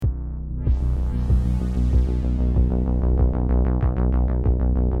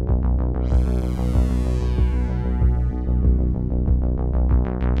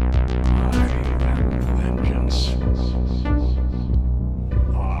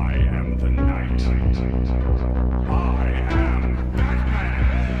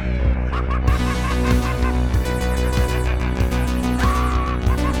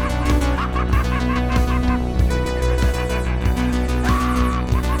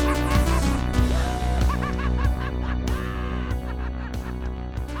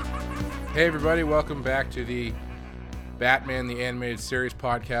Hey everybody, welcome back to the Batman the Animated Series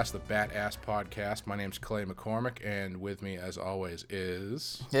podcast, the Bat-Ass Podcast. My name's Clay McCormick, and with me, as always,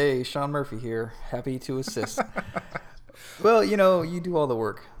 is... Hey, Sean Murphy here. Happy to assist. Well, you do all the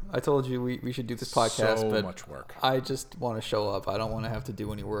work. I told you we should do this podcast, so but much work. I just want to show up. I don't want to have to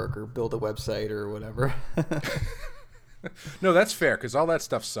do any work or build a website or whatever. No, that's fair, because all that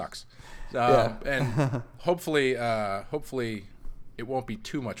stuff sucks. Yeah. And hopefully it won't be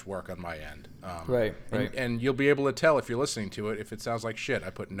too much work on my end. Right. And you'll be able to tell if you're listening to it if it sounds like shit.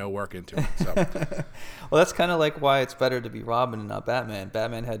 I put no work into it. So. Well, that's kind of like why it's better to be Robin and not Batman.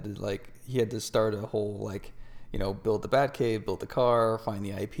 Batman had to start a whole build the Batcave, build the car, find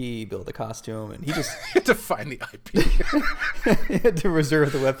the IP, build the costume, and he just He had to find the IP. he had to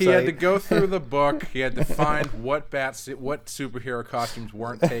reserve the website. He had to go through the book. He had to find what superhero costumes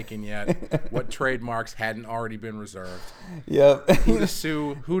weren't taken yet, what trademarks hadn't already been reserved. Yep. Who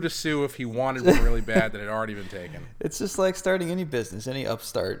to sue if he wanted one really bad that had already been taken. It's just like starting any business, any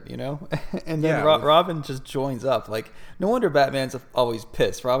upstart, And then Yeah, Robin just joins up. Like, no wonder Batman's always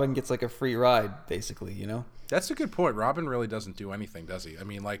pissed. Robin gets like a free ride, basically, That's a good point. Robin really doesn't do anything, does he? I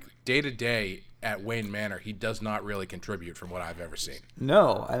mean, like, day to day at Wayne Manor, he does not really contribute from what I've ever seen.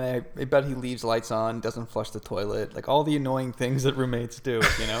 No, and I bet he leaves lights on, doesn't flush the toilet, like all the annoying things that roommates do,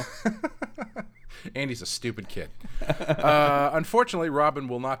 Andy's a stupid kid. Unfortunately, Robin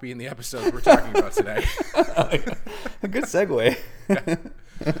will not be in the episodes we're talking about today. A good segue.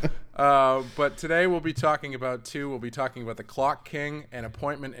 But today we'll be talking about two. We'll be talking about The Clock King and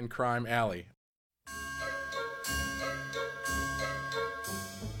Appointment in Crime Alley.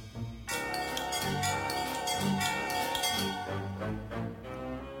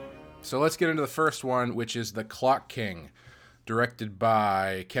 So let's get into the first one, which is The Clock King, directed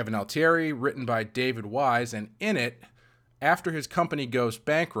by Kevin Altieri, written by David Wise, and in it, after his company goes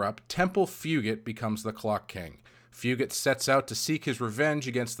bankrupt, Temple Fugit becomes the Clock King. Fugit sets out to seek his revenge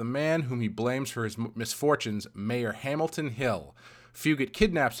against the man whom he blames for his misfortunes, Mayor Hamilton Hill. Fugit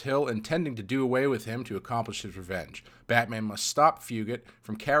kidnaps Hill, intending to do away with him to accomplish his revenge. Batman must stop Fugit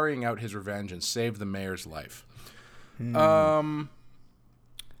from carrying out his revenge and save the mayor's life.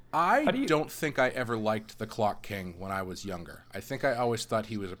 I don't think I ever liked the Clock King when I was younger. I think I always thought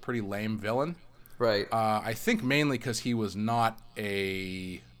he was a pretty lame villain. Right. I think mainly because he was not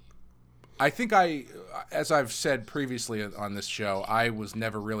a... as I've said previously on this show, I was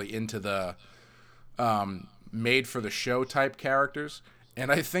never really into the made-for-the-show type characters.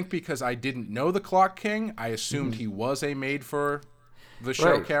 And I think because I didn't know the Clock King, I assumed he was a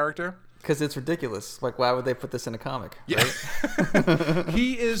made-for-the-show character. Because it's ridiculous. Like, why would they put this in a comic? Yeah. Right?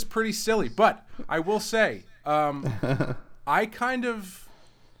 He is pretty silly. But I will say, I kind of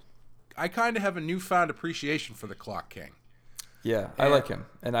have a newfound appreciation for the Clock King. Yeah, I like him.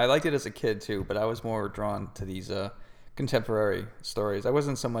 And I liked it as a kid, too. But I was more drawn to these contemporary stories. I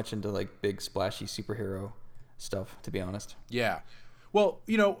wasn't so much into, like, big, splashy superhero stuff, to be honest. Yeah. Well,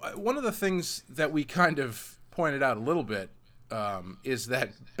 one of the things that we kind of pointed out a little bit is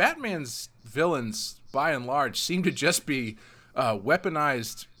that Batman's villains, by and large, seem to just be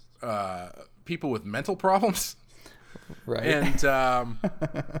weaponized people with mental problems. Right.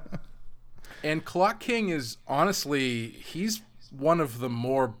 And Clock King is, honestly, he's one of the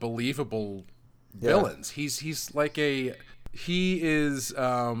more believable villains. He's he's basically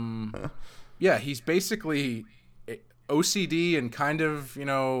OCD and kind of,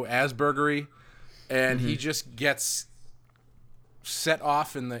 Aspergery, and he just gets set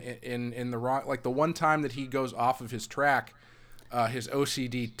off in the wrong, like the one time that he goes off of his track, his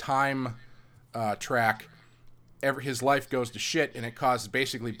OCD time track, his life goes to shit, and it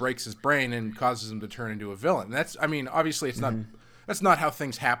basically breaks his brain and causes him to turn into a villain. And that's, I mean, obviously it's not, that's not how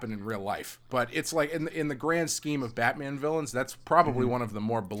things happen in real life, but it's like in the grand scheme of Batman villains, that's probably one of the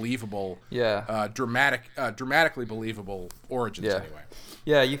more believable, dramatically believable origins anyway.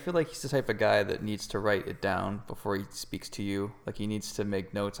 Yeah, you feel like he's the type of guy that needs to write it down before he speaks to you. Like, he needs to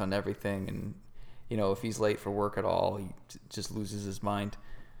make notes on everything, and if he's late for work at all, he just loses his mind.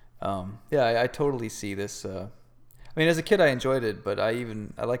 I totally see this. I mean, as a kid, I enjoyed it, but I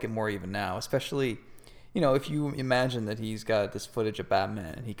like it more even now, especially, if you imagine that he's got this footage of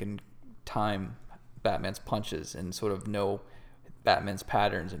Batman and he can time Batman's punches and sort of know Batman's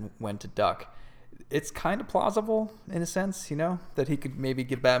patterns and when to duck. It's kind of plausible in a sense, that he could maybe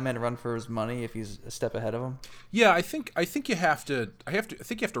give Batman a run for his money if he's a step ahead of him. Yeah, I think you have to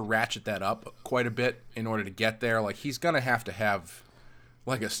ratchet that up quite a bit in order to get there. Like, he's gonna have to have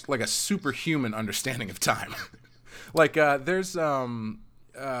like a superhuman understanding of time. Like, there's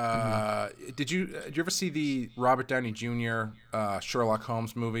did you ever see the Robert Downey Jr. Sherlock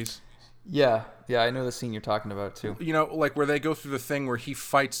Holmes movies? Yeah, yeah, I know the scene you're talking about too. You know, like where they go through the thing where he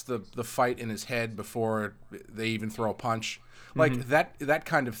fights the fight in his head before they even throw a punch. Like that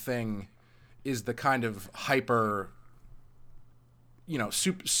kind of thing is the kind of hyper, you know,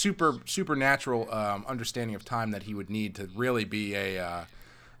 supernatural understanding of time that he would need to really be a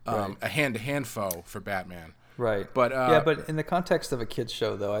hand-to-hand foe for Batman. Right. But yeah, but in the context of a kids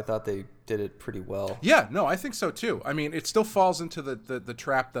show, though, I thought they did it pretty well. yeah, no, I think so too. I mean, it still falls into the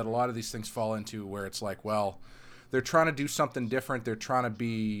trap that a lot of these things fall into, where it's like, well, they're trying to do something different. They're trying to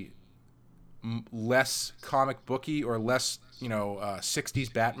be less comic booky or less, you know,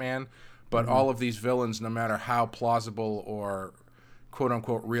 60s Batman. But all of these villains, no matter how plausible or quote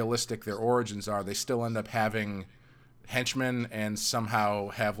unquote realistic their origins are, they still end up having henchmen and somehow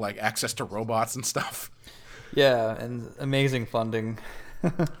have like access to robots and stuff. Yeah, and amazing funding.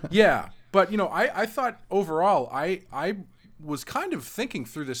 Yeah, but you know, I thought overall, I was kind of thinking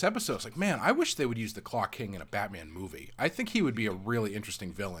through this episode. I was like, man, I wish they would use the Clock King in a Batman movie. I think he would be a really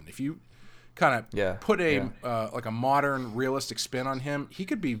interesting villain if you kind of put a like a modern, realistic spin on him. He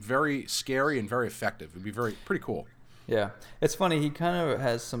could be very scary and very effective. It'd be pretty cool. Yeah, it's funny. He kind of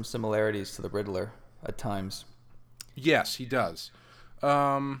has some similarities to the Riddler at times. Yes, he does.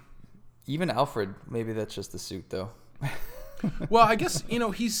 Even Alfred, maybe that's just the suit, though. Well, I guess, you know,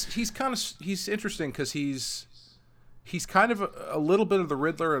 he's interesting because he's kind of a little bit of the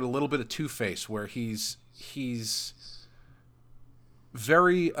Riddler and a little bit of Two-Face, where he's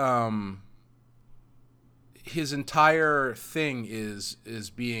very his entire thing is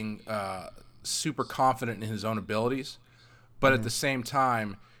being super confident in his own abilities, but at the same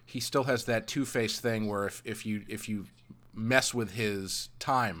time he still has that Two-Face thing where if you mess with his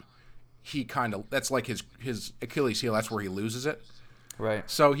time, he kind of, that's like his Achilles heel. That's where he loses it. Right.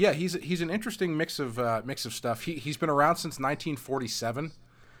 So yeah, he's an interesting mix of stuff. He's been around since 1947,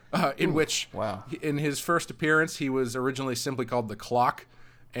 in his first appearance he was originally simply called the Clock,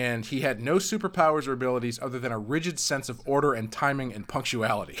 and he had no superpowers or abilities other than a rigid sense of order and timing and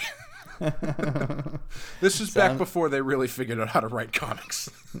punctuality. This was back before they really figured out how to write comics.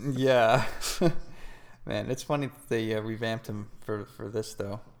 Yeah. Man, it's funny that they revamped him for this,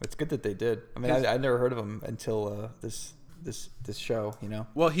 though. It's good that they did. I mean, I never heard of him until this show, you know?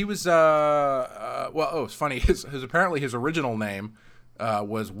 Well, he was, it's funny. His apparently his original name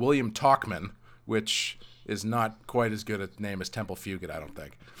was William Talkman, which is not quite as good a name as Temple Fugit, I don't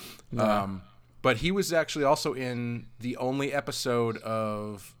think. No. But he was actually also in the only episode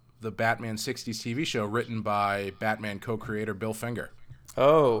of the Batman 60s TV show written by Batman co-creator Bill Finger.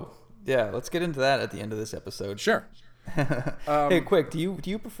 Oh, yeah, let's get into that at the end of this episode. Sure. Hey, quick, do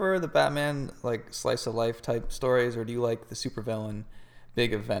you prefer the Batman like slice of life type stories, or do you like the supervillain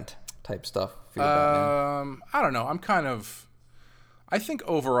big event type stuff for your Batman? I don't know. I think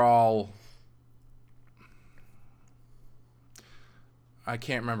overall, I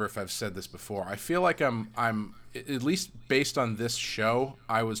can't remember if I've said this before. I feel like I'm at least based on this show,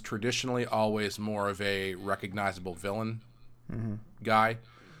 I was traditionally always more of a recognizable villain guy.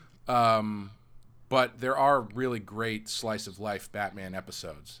 But there are really great slice of life Batman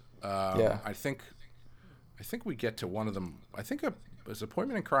episodes. I think we get to one of them. I think his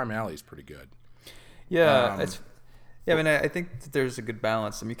Appointment in Crime Alley is pretty good. Yeah, I mean, I think that there's a good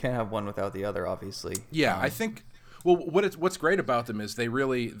balance. I mean, you can't have one without the other, obviously. Yeah, I think. Well, what's great about them is they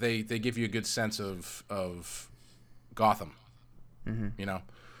really they give you a good sense of Gotham. You know.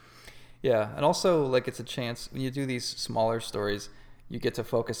 Yeah, and also like it's a chance when you do these smaller stories, you get to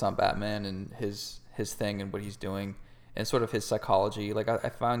focus on Batman and his thing and what he's doing and sort of his psychology. Like I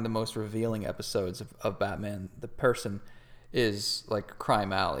found the most revealing episodes of Batman, the person, is like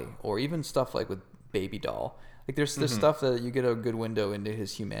Crime Alley, or even stuff like with Baby Doll. Like there's stuff that you get a good window into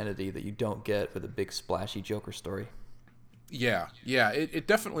his humanity that you don't get with a big splashy Joker story. Yeah. They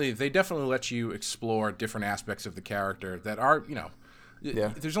definitely let you explore different aspects of the character that are, you know,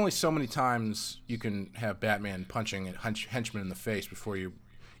 there's only so many times you can have Batman punching a henchman in the face before you,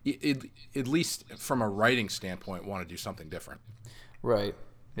 at least from a writing standpoint, want to do something different. Right.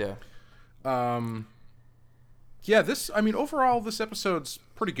 Yeah. Overall, this episode's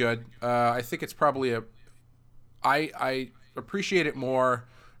pretty good. I think it's probably I appreciate it more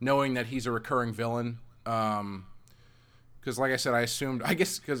knowing that he's a recurring villain. Because, like I said, I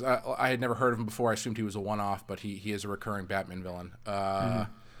guess because I had never heard of him before, I assumed he was a one-off, but he is a recurring Batman villain.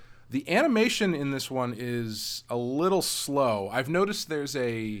 The animation in this one is a little slow. I've noticed there's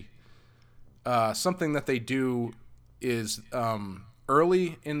something that they do is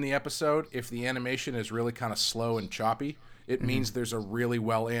early in the episode, if the animation is really kind of slow and choppy, it means there's a really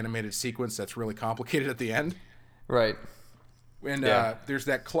well-animated sequence that's really complicated at the end. Right. And Yeah. there's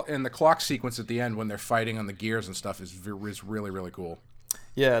that and the clock sequence at the end when they're fighting on the gears and stuff is really really cool.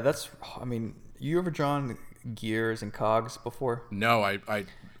 Yeah, I mean, you ever drawn gears and cogs before? No,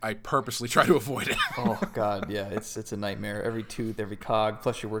 I purposely try to avoid it. Oh God, yeah, it's a nightmare. Every tooth, every cog,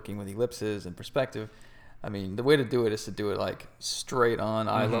 plus you're working with ellipses and perspective. I mean, the way to do it is to do it like straight on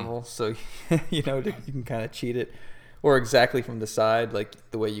eye level, so you can kind of cheat it, or exactly from the side, like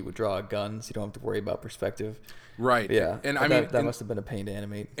the way you would draw a gun, so you don't have to worry about perspective. Right. But yeah, And but I mean that must have been a pain to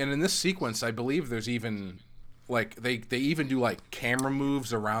animate. And in this sequence, I believe there's even like they even do like camera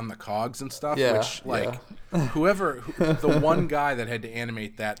moves around the cogs and stuff. Yeah, Which like the one guy that had to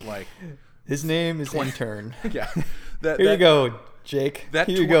animate that, like, his name is Intern. yeah. Here you go, Jake. Here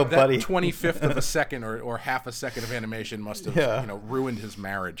you go, buddy. That 25th of a second or half a second of animation must have ruined his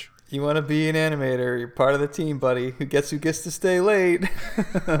marriage. You want to be an animator? You're part of the team, buddy. Who gets to stay late?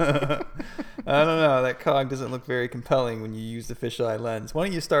 I don't know. That cog doesn't look very compelling when you use the fisheye lens. Why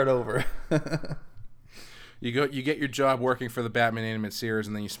don't you start over? You get your job working for the Batman animated series,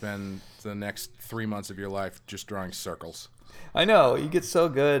 and then you spend the next 3 months of your life just drawing circles. I know. You get so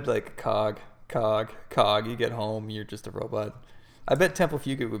good, like cog. You get home, you're just a robot. I bet Temple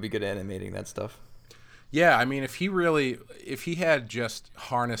Fugit would be good at animating that stuff. Yeah, I mean, if he had just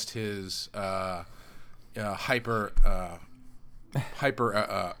harnessed his hyper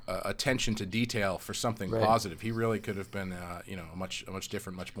attention to detail for something positive, he really could have been a much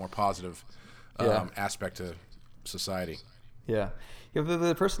different, much more positive aspect to society. Yeah. With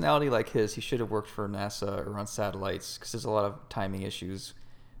a personality like his, he should have worked for NASA or on satellites, because there's a lot of timing issues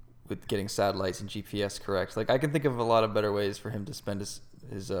with getting satellites and GPS correct. Like, I can think of a lot of better ways for him to spend his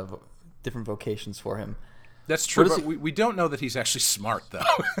different vocations for him. That's true, but we don't know that he's actually smart, though.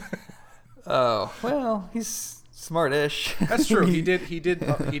 Oh, well, he's smart-ish. That's true. He did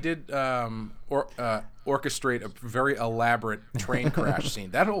orchestrate a very elaborate train crash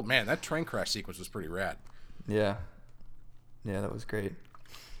scene. That train crash sequence was pretty rad. Yeah, that was great.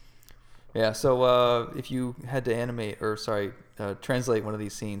 Yeah, so if you had to translate one of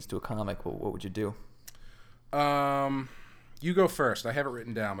these scenes to a comic, what would you do? You go first. I have it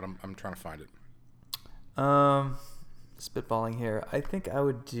written down, but I'm trying to find it. Spitballing here. I think I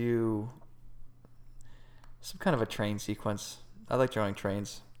would do some kind of a train sequence. I like drawing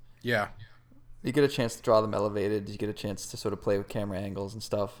trains. Yeah. You get a chance to draw them elevated. You get a chance to sort of play with camera angles and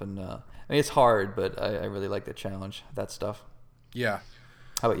stuff. And I mean, it's hard, but I really like the challenge of that stuff. Yeah.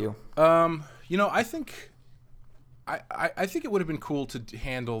 How about you? I think it would have been cool to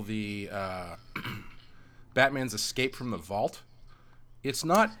handle the Batman's escape from the vault. It's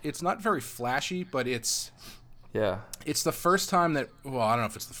not very flashy, but it's the first time that, well, I don't know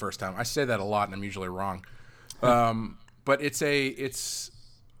if it's the first time. I say that a lot, and I'm usually wrong. But it's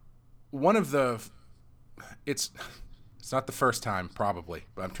one of the it's not the first time, probably,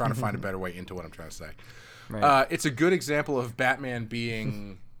 but I'm trying to find a better way into what I'm trying to say. Right. It's a good example of Batman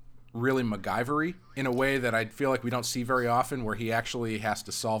being really MacGyver-y in a way that I feel like we don't see very often, where he actually has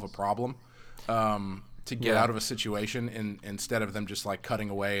to solve a problem to get out of a situation, instead of them just like cutting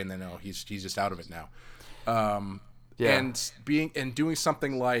away and then he's just out of it now. And doing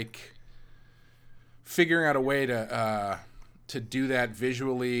something like figuring out a way to do that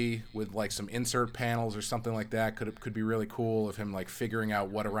visually with like some insert panels or something like that could be really cool, of him like figuring out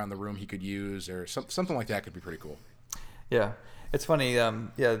what around the room he could use, or something like that could be pretty cool. Yeah. It's funny,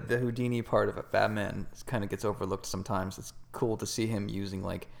 the Houdini part of Batman kind of gets overlooked sometimes. It's cool to see him using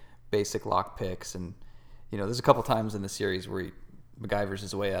like basic lock picks, and there's a couple times in the series where he MacGyvers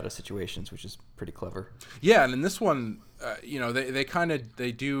his way out of situations, which is pretty clever. Yeah, and in this one,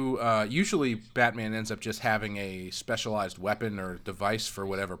 they do. Usually, Batman ends up just having a specialized weapon or device for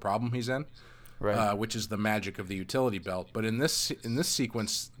whatever problem he's in, right? Which is the magic of the utility belt. But in this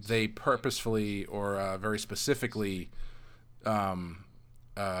sequence, they purposefully or very specifically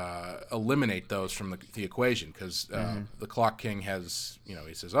eliminate those from the equation, because the Clock King has, he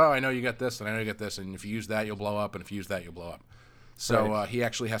says, "Oh, I know you got this, and I know you got this, and if you use that, you'll blow up, and if you use that, you'll blow up." So he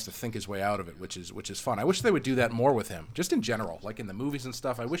actually has to think his way out of it, which is fun. I wish they would do that more with him, just in general, like in the movies and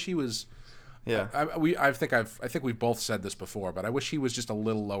stuff. I wish he was. Yeah. I think we've both said this before, but I wish he was just a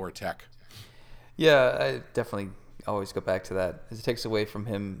little lower tech. Yeah, I definitely always go back to that. It takes away from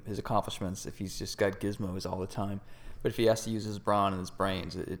him his accomplishments if he's just got gizmos all the time. But if he has to use his brawn and his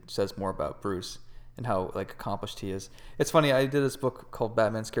brains, it says more about Bruce and how like accomplished he is. It's funny. I did this book called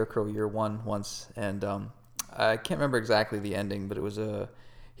Batman Scarecrow Year One once, and I can't remember exactly the ending, but it was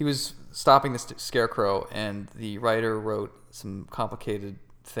he was stopping the Scarecrow, and the writer wrote some complicated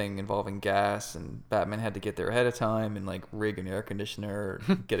thing involving gas, and Batman had to get there ahead of time and like rig an air conditioner,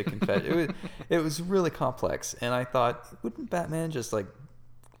 or get a confession. It was really complex, and I thought, wouldn't Batman just like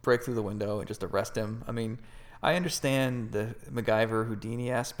break through the window and just arrest him? I mean, I understand the MacGyver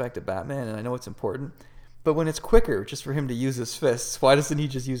Houdini aspect of Batman, and I know it's important, but when it's quicker just for him to use his fists, why doesn't he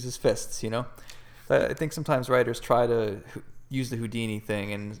just use his fists? I think sometimes writers try to use the Houdini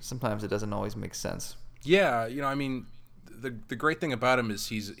thing, and sometimes it doesn't always make sense. Yeah, I mean, the great thing about him is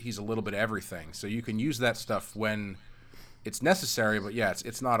he's a little bit of everything. So you can use that stuff when it's necessary, but yeah,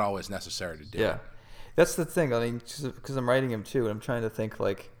 it's not always necessary to do. Yeah, that's the thing. I mean, because I'm writing him too, and I'm trying to think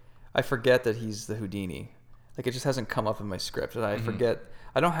like, I forget that he's the Houdini. Like it just hasn't come up in my script, and I forget.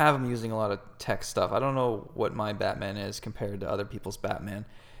 I don't have him using a lot of tech stuff. I don't know what my Batman is compared to other people's Batman.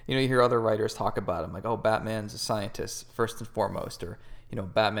 You hear other writers talk about him, like, oh, Batman's a scientist first and foremost, or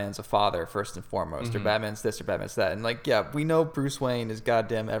Batman's a father first and foremost, or Batman's this or Batman's that. And like, yeah, we know Bruce Wayne is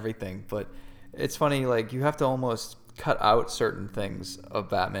goddamn everything, but it's funny, like you have to almost cut out certain things of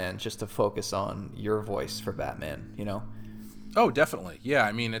Batman just to focus on your voice for Batman. Oh, definitely. Yeah,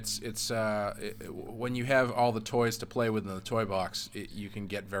 I mean, it's when you have all the toys to play with in the toy box, you can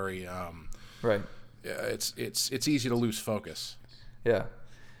get very right. It's easy to lose focus. Yeah.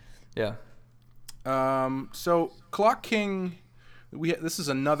 Yeah. So Clock King, this is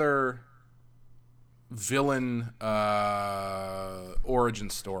another villain origin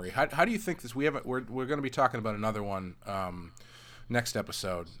story. How do you think this? We're going to be talking about another one next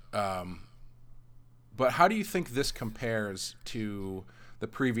episode. But how do you think this compares to the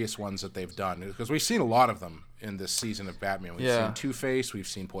previous ones that they've done? Because we've seen a lot of them in this season of Batman. We've seen Two-Face, we've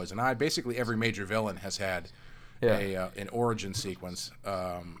seen Poison Ivy. Basically, every major villain has had an origin sequence.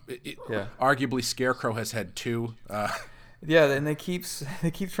 Arguably, Scarecrow has had two. Yeah, and they keep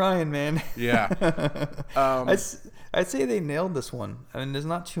trying, man. Yeah. I'd say they nailed this one. I mean, there's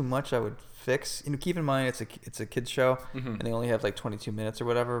not too much I would fix. Keep in mind it's a kids show, and they only have like 22 minutes or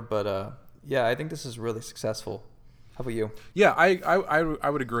whatever. But yeah, I think this is really successful. How about you? Yeah, I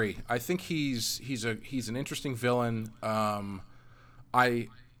would agree. I think he's an interesting villain. I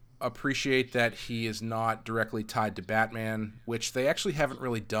appreciate that he is not directly tied to Batman, which they actually haven't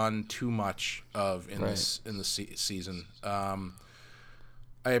really done too much of in this season. I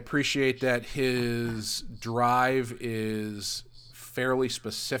appreciate that his drive is fairly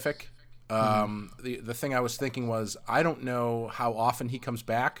specific. The thing I was thinking was, I don't know how often he comes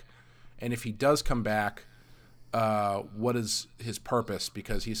back, and if he does come back, what is his purpose?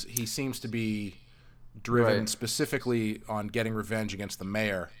 Because he seems to be driven specifically on getting revenge against the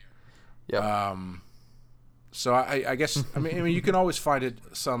mayor. Yeah. So I guess I mean you can always find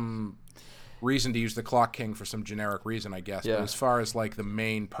some reason to use the Clock King for some generic reason, I guess. Yeah. But as far as like the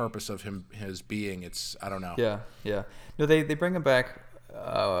main purpose of his being, I don't know. Yeah, yeah. No, they bring him back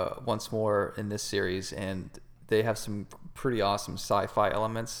once more in this series, and they have some pretty awesome sci-fi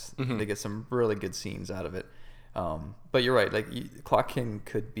elements. They get some really good scenes out of it. But you're right. Like Clock King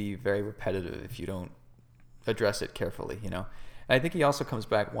could be very repetitive if you don't address it carefully. And I think he also comes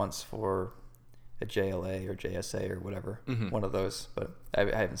back once for a JLA or JSA or whatever, one of those. But I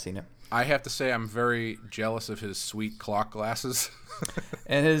haven't seen it. I have to say I'm very jealous of his sweet clock glasses.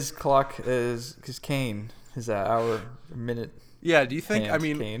 And his clock is his cane, his hour, minute. Yeah. Do you think? Hand I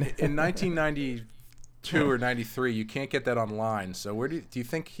mean, cane. in 1992 or 93, you can't get that online. So where do you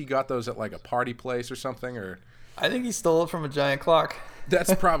think he got those at, like a party place or something? Or I think he stole it from a giant clock.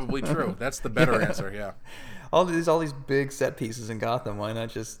 that's probably true. That's the better answer. Yeah. All these big set pieces in Gotham. Why not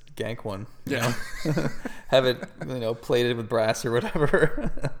just gank one? Yeah. Have it plated with brass or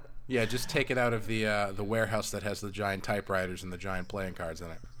whatever. Yeah, just take it out of the warehouse that has the giant typewriters and the giant playing cards in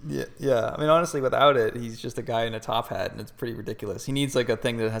it. Yeah. I mean, honestly, without it, he's just a guy in a top hat, and it's pretty ridiculous. He needs like a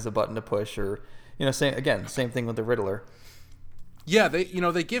thing that has a button to push, or same thing with the Riddler. Yeah, they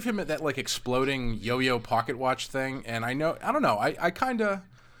give him that like exploding yo-yo pocket watch thing, and I don't know.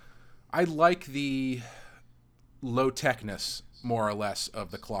 I like the low techness more or less of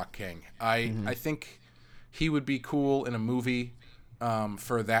the Clock King. I think he would be cool in a movie.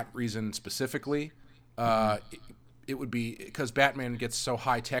 For that reason specifically, it would be because Batman gets so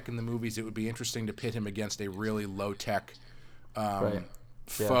high tech in the movies. It would be interesting to pit him against a really low tech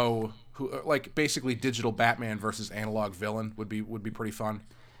foe, who like basically digital Batman versus analog villain would be pretty fun.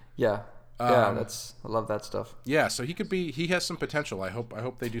 Yeah, I love that stuff. Yeah, so he has some potential. I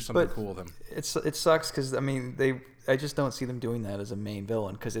hope they do something cool with him. It sucks because I just don't see them doing that as a main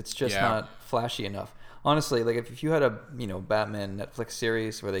villain because it's just not flashy enough. Honestly, like if you had a Batman Netflix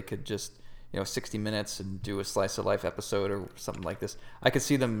series where they could just 60 minutes and do a slice of life episode or something like this. I could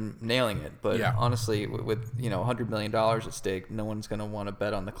see them nailing it, but Yeah. honestly, with $100 million at stake, no one's going to want to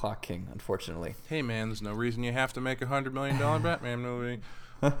bet on the Clock King, unfortunately. Hey man, there's no reason you have to make $100 million Batman movie.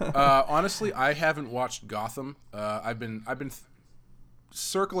 Honestly, I haven't watched Gotham. I've been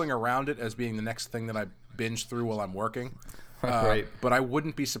circling around it as being the next thing that I binge through while I'm working. Right. But I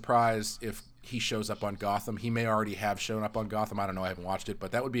wouldn't be surprised if he shows up on Gotham. He may already have shown up on Gotham. I don't know. I haven't watched it,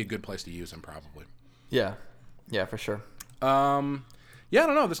 but that would be a good place to use him probably. Yeah, for sure. Yeah, I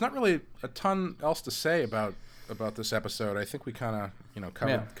don't know. There's not really a ton else to say about this episode. I think we kind of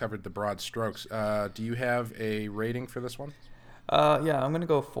covered the broad strokes. Do you have a rating for this one? Yeah, I'm gonna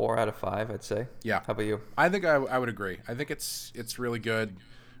go 4 out of 5. I'd say. Yeah. How about you? I think I would agree. I think it's really good,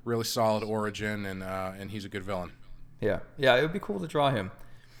 really solid origin, and he's a good villain. Yeah, it would be cool to draw him.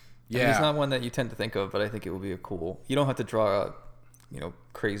 Yeah. And he's not one that you tend to think of, but I think it would be you don't have to draw,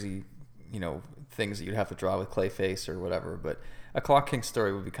 crazy, things that you'd have to draw with Clayface or whatever. But a Clock King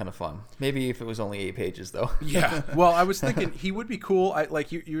story would be kind of fun. Maybe if it was only 8 pages, though. Yeah. Well, I was thinking he would be cool.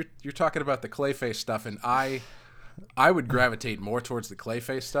 You're talking about the Clayface stuff, and I would gravitate more towards the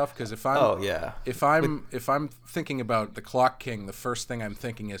Clayface stuff because if I'm thinking about the Clock King, the first thing I'm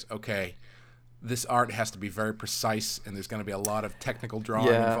thinking is, okay, this art has to be very precise, and there's going to be a lot of technical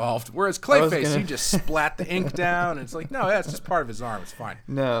drawing involved. Whereas Clayface, you just splat the ink down, and it's like, no, that's just part of his arm. It's fine.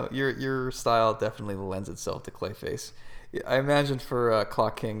 No, your style definitely lends itself to Clayface. I imagine for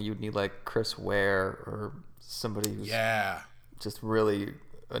Clock King, you'd need like Chris Ware or somebody who's just really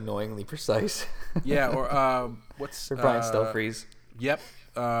annoyingly precise. Yeah, or what's or Brian Stelfreeze. Yep.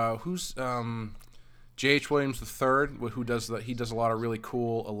 Who's J.H. Williams III, who does he does a lot of really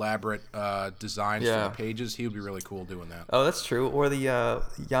cool, elaborate designs for the pages. He would be really cool doing that. Oh, that's true. Or the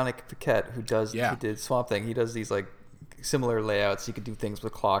Yannick Paquette, who did Swamp Thing. He does these like similar layouts. He could do things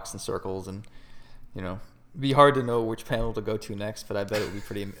with clocks and circles, and it'd be hard to know which panel to go to next. But I bet it would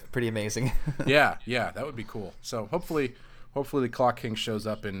be pretty amazing. Yeah, that would be cool. So hopefully the Clock King shows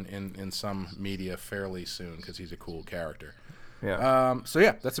up in some media fairly soon because he's a cool character. Yeah. So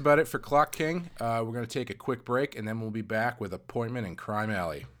yeah, that's about it for Clock King. We're going to take a quick break, and then we'll be back with Appointment in Crime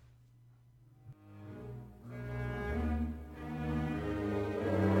Alley.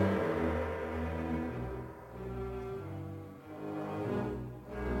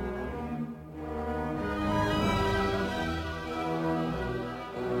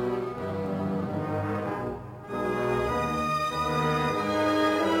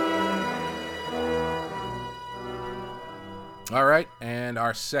 All right, and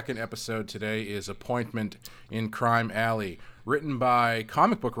our second episode today is Appointment in Crime Alley, written by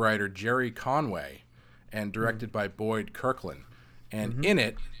comic book writer Jerry Conway and directed by Boyd Kirkland. And in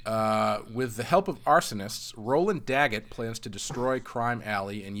it, with the help of arsonists, Roland Daggett plans to destroy Crime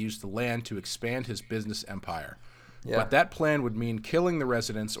Alley and use the land to expand his business empire. Yeah. But that plan would mean killing the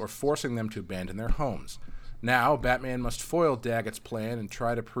residents or forcing them to abandon their homes. Now, Batman must foil Daggett's plan and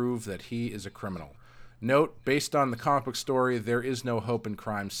try to prove that he is a criminal. Note, based on the comic book story, There Is No Hope in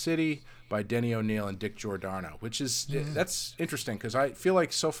Crime City by Denny O'Neil and Dick Giordano, which is, that's interesting because I feel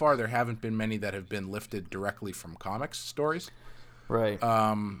like so far there haven't been many that have been lifted directly from comics stories. Right.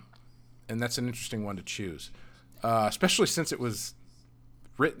 And that's an interesting one to choose, especially since it was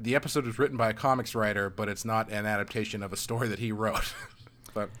the episode was written by a comics writer, but it's not an adaptation of a story that he wrote.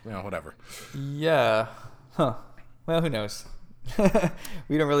 But, whatever. Yeah. Huh. Well, who knows?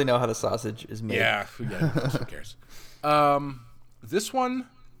 We don't really know how the sausage is made. Yeah, who cares? This one,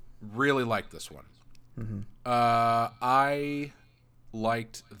 really liked this one. I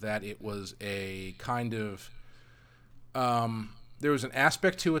liked that it was a kind of there was an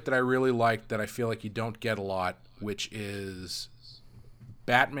aspect to it that I really liked that I feel like you don't get a lot, which is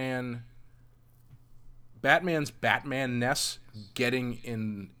Batman's Batman-ness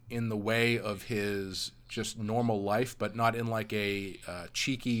getting in the way of his just normal life, but not in like a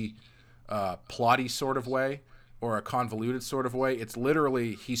cheeky, plotty sort of way or a convoluted sort of way. It's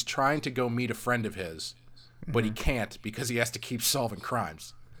literally he's trying to go meet a friend of his, but he can't because he has to keep solving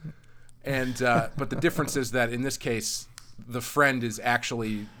crimes. And but the difference is that in this case, the friend is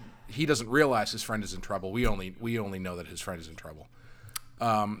actually he doesn't realize his friend is in trouble. We only know that his friend is in trouble.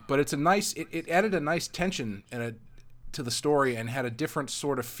 But it's it added a nice tension to the story and had a different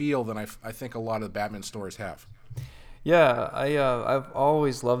sort of feel than I think a lot of the Batman stories have. Yeah, I've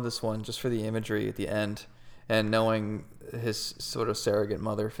always loved this one just for the imagery at the end and knowing his sort of surrogate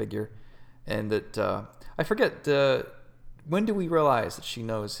mother figure, and that I forget when do we realize that she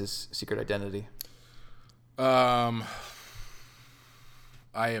knows his secret identity? I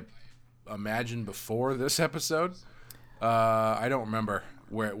imagine before this episode. I don't remember.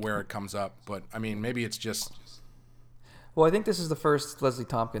 where it comes up. But I mean, maybe it's just. Well, I think this is the first Leslie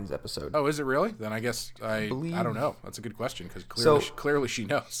Tompkins episode. Oh, is it really? Then I guess I don't know. That's a good question because clearly she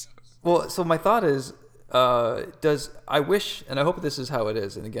knows. Well, so my thought is, I wish, and I hope this is how it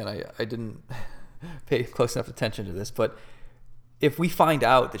is, and again, I didn't pay close enough attention to this, but if we find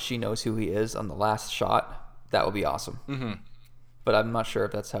out that she knows who he is on the last shot, that would be awesome. Mm-hmm. But I'm not sure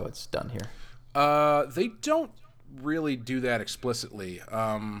if that's how it's done here. They don't really do that explicitly.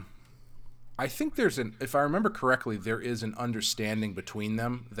 I think if I remember correctly, there is an understanding between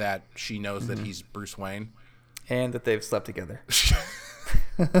them that she knows that he's Bruce Wayne. And that they've slept together.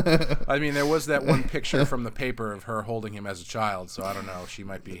 I mean, there was that one picture from the paper of her holding him as a child, so I don't know. She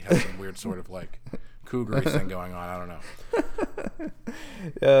might have some weird sort of like cougar thing going on. I don't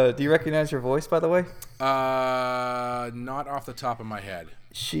know. Do you recognize her voice, by the way? Not off the top of my head.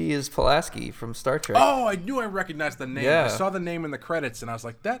 She is Pulaski from Star Trek. Oh, I knew I recognized the name. Yeah. I saw the name in the credits, and I was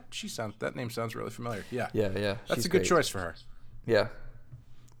like, that name sounds really familiar. Yeah. Yeah. That's a good choice for her. Yeah.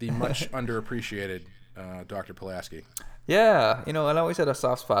 The much underappreciated Dr. Pulaski. Yeah, and I always had a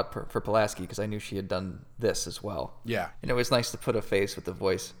soft spot for Pulaski because I knew she had done this as well. Yeah. And it was nice to put a face with the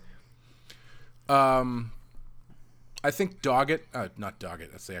voice. I think Doggett, not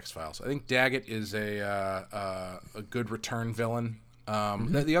Doggett, that's the X-Files. I think Daggett is a good return villain.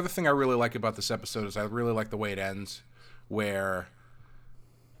 The other thing I really like about this episode is I really like the way it ends, where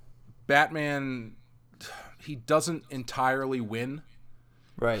Batman, he doesn't entirely win.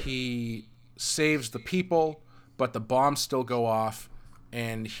 Right. He saves the people, but the bombs still go off,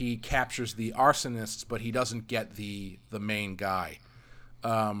 and he captures the arsonists, but he doesn't get the main guy.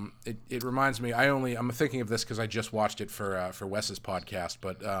 It reminds me. I'm thinking of this because I just watched it for Wes's podcast,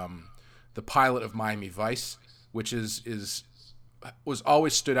 but the pilot of Miami Vice, which was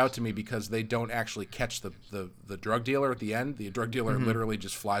always stood out to me because they don't actually catch the drug dealer at the end. The drug dealer literally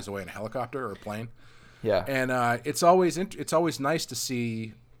just flies away in a helicopter or a plane. Yeah, and it's always nice to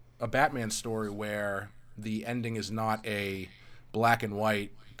see a Batman story where the ending is not a black and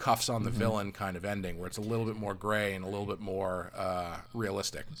white cuffs on the villain kind of ending, where it's a little bit more gray and a little bit more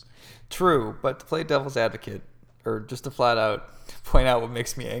realistic. True, but to play devil's advocate, or just to flat out point out what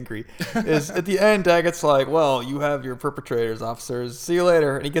makes me angry, is at the end, Daggett's like, well, you have your perpetrators, officers. See you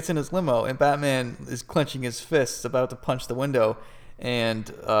later. And he gets in his limo, and Batman is clenching his fists, about to punch the window.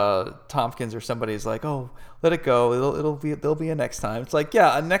 And Tompkins or somebody is like, oh, let it go. There'll be a next time. It's like,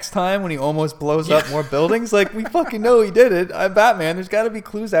 yeah, a next time when he almost blows up more buildings. Like, we fucking know he did it. I'm Batman. There's got to be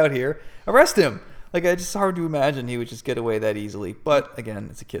clues out here. Arrest him. Like, it's just hard to imagine he would just get away that easily. But again,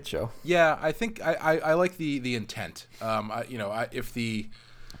 it's a kid show. Yeah, I think I like the intent. If the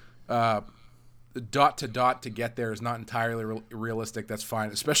dot to dot to get there is not entirely realistic, that's fine,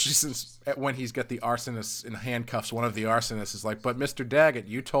 especially since when he's got the arsonist in handcuffs, one of the arsonists is like, but Mr. Daggett,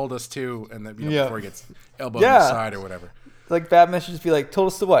 you told us to, and then before he gets elbowed in the side or whatever. Like, Batman should just be like, told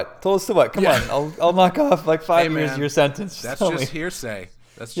us to what? Come on, I'll knock off like 5 years of your sentence. That's just hearsay.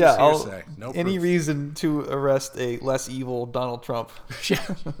 That's just hearsay. No any proof. Reason to arrest a less evil Donald Trump. Yeah.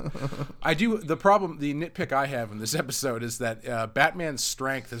 I do. The nitpick I have in this episode is that Batman's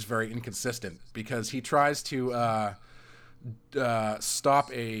strength is very inconsistent because he tries to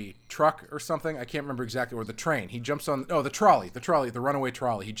stop a truck or something. I can't remember exactly, or the train. He jumps on, the trolley, the runaway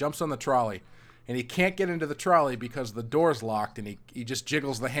trolley. He jumps on the trolley, and he can't get into the trolley because the door's locked, and he just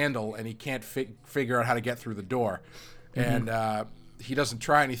jiggles the handle, and he can't figure out how to get through the door. Mm-hmm. And he doesn't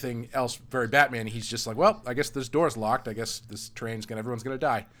try anything else very Batman. He's just like, well, I guess this door's locked. I guess this everyone's gonna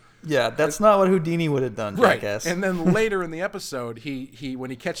die. Yeah, that's not what Houdini would have done, right? Jackass. And then later in the episode, he when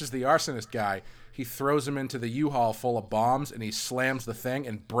he catches the arsonist guy, he throws him into the U-Haul full of bombs, and he slams the thing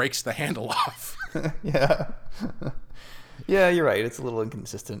and breaks the handle off. Yeah, yeah, you're right. It's a little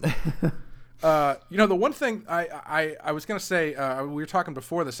inconsistent. The one thing I was going to say, we were talking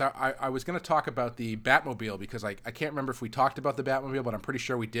before this, I was going to talk about the Batmobile because I can't remember if we talked about the Batmobile, but I'm pretty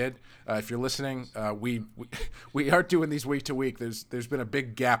sure we did. If you're listening, we aren't doing these week to week. There's been a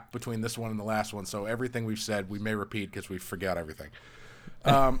big gap between this one and the last one, so everything we've said we may repeat because we forgot everything.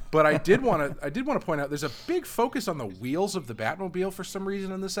 But I did want to point out there's a big focus on the wheels of the Batmobile for some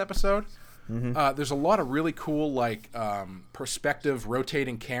reason in this episode. Mm-hmm. There's a lot of really cool perspective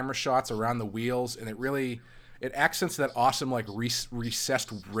rotating camera shots around the wheels, and it accents that awesome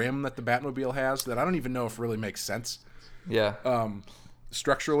recessed rim that the Batmobile has that I don't even know if really makes sense. Yeah.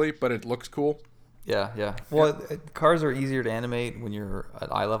 Structurally, but it looks cool. Yeah. Well, cars are easier to animate when you're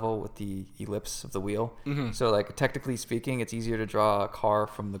at eye level with the ellipse of the wheel. Mm-hmm. So, technically speaking, it's easier to draw a car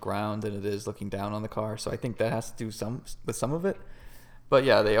from the ground than it is looking down on the car. So I think that has to do with some of it. But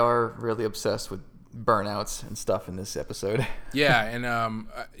yeah, they are really obsessed with burnouts and stuff in this episode. Yeah, and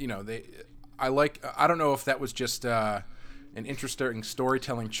I don't know if that was just an interesting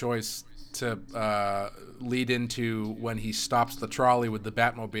storytelling choice to lead into when he stops the trolley with the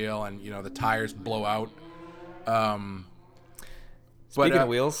Batmobile and the tires blow out. Speaking of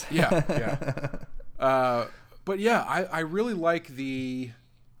wheels. Yeah. But yeah, I really like the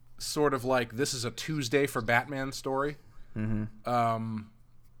sort of like this is a Tuesday for Batman story. Mm-hmm.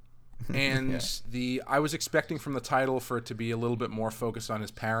 And I was expecting from the title for it to be a little bit more focused on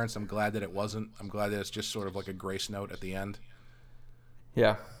his parents. I'm glad that it wasn't. I'm glad that it's just sort of like a grace note at the end.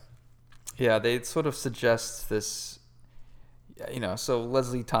 Yeah. Yeah, they sort of suggest this, so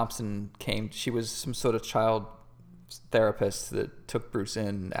Leslie Thompson she was some sort of child therapist that took Bruce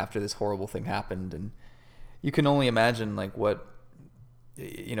in after this horrible thing happened. And you can only imagine like what,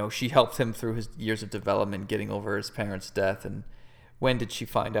 she helped him through his years of development, getting over his parents' death. And when did she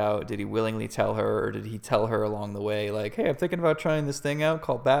find out? Did he willingly tell her, or did he tell her along the way, like, hey, I'm thinking about trying this thing out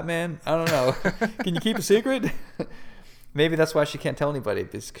called Batman? I don't know. Can you keep a secret? Maybe that's why she can't tell anybody,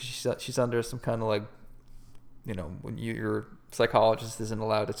 because she's under some kind of like, when your psychologist isn't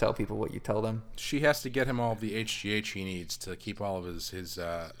allowed to tell people what you tell them. She has to get him all the HGH he needs to keep all of his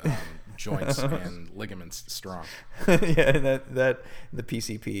joints and ligaments strong. Yeah, that the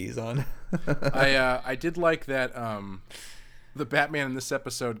PCP is on. I did like that the Batman in this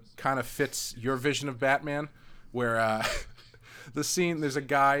episode kind of fits your vision of Batman, where the scene, there's a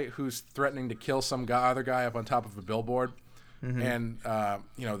guy who's threatening to kill some other guy up on top of a billboard. Mm-hmm. And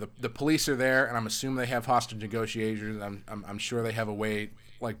the police are there, and I'm assuming they have hostage negotiators. I'm sure they have a way,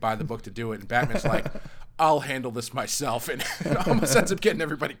 like by the book, to do it. And Batman's like, "I'll handle this myself," and it almost ends up getting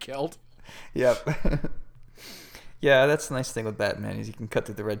everybody killed. Yep. Yeah, that's the nice thing with Batman is he can cut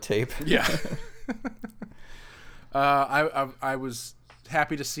through the red tape. Yeah. I was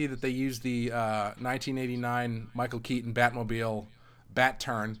happy to see that they used the 1989 Michael Keaton Batmobile bat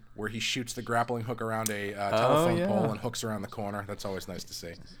turn, where he shoots the grappling hook around a telephone pole and hooks around the corner. That's always nice to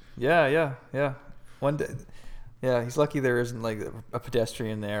see. Yeah. One day, yeah, he's lucky there isn't like a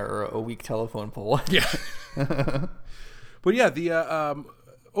pedestrian there or a weak telephone pole. Yeah. But yeah, the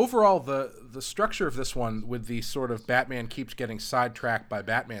overall the structure of this one with the sort of Batman keeps getting sidetracked by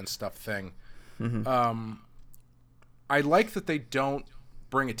Batman stuff thing. Mm-hmm. I like that they don't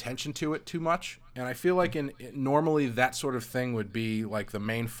bring attention to it too much. And I feel like normally that sort of thing would be like the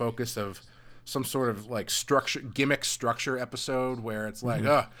main focus of some sort of like gimmick structure episode where it's like,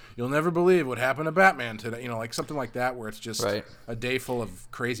 you'll never believe what happened to Batman today. Like something like that where it's just a day full of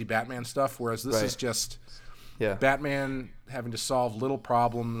crazy Batman stuff. Whereas this is just Batman having to solve little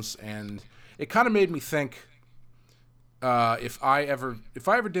problems. And it kind of made me think, if I ever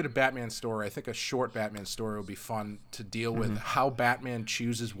did a Batman story, I think a short Batman story would be fun to deal with how Batman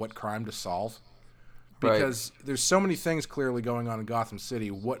chooses what crime to solve. Because there's so many things clearly going on in Gotham City.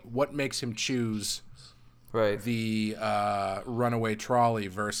 What makes him choose the runaway trolley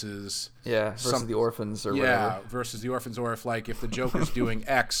versus the orphans or whatever. Versus the orphans, or if the Joker's doing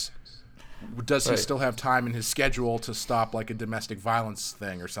X, does he still have time in his schedule to stop like a domestic violence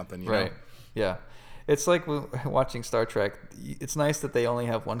thing or something? You know? Yeah. It's like watching Star Trek. It's nice that they only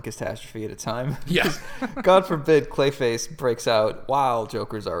have one catastrophe at a time. Yeah. God forbid Clayface breaks out while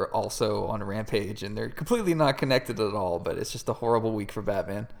Jokers are also on a rampage, and they're completely not connected at all, but it's just a horrible week for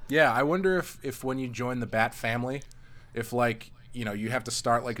Batman. Yeah, I wonder if when you join the Bat family, if you have to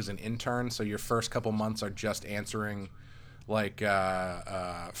start like as an intern, so your first couple months are just answering like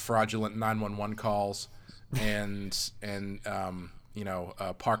fraudulent 911 calls and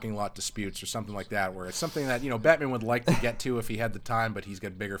parking lot disputes or something like that, where it's something that, Batman would like to get to if he had the time, but he's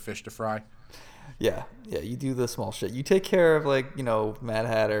got bigger fish to fry. Yeah, you do the small shit. You take care of, Mad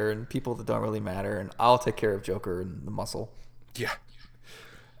Hatter and people that don't really matter, and I'll take care of Joker and the Muscle. Yeah.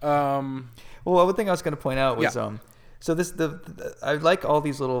 Well, one thing I was going to point out was, so I like all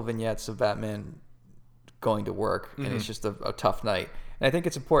these little vignettes of Batman going to work, and it's just a tough night. And I think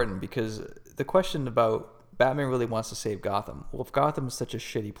it's important because the question about Batman really wants to save Gotham. Well, if Gotham is such a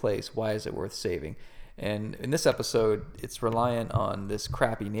shitty place, why is it worth saving? And in this episode, it's reliant on this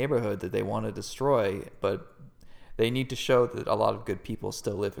crappy neighborhood that they want to destroy, but they need to show that a lot of good people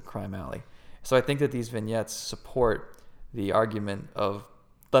still live in Crime Alley. So I think that these vignettes support the argument of,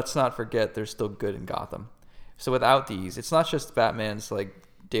 let's not forget there's still good in Gotham. So without these, it's not just Batman's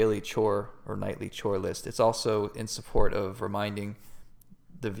daily chore or nightly chore list. It's also in support of reminding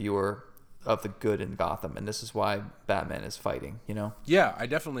the viewer of the good in Gotham, and this is why Batman is fighting, Yeah, I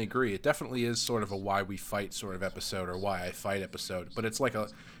definitely agree. It definitely is sort of a why we fight sort of episode, or why I fight episode, but it's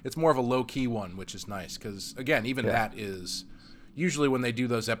it's more of a low-key one, which is nice, because, again, that is, usually when they do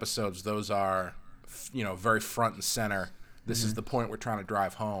those episodes, those are very front and center. This is the point we're trying to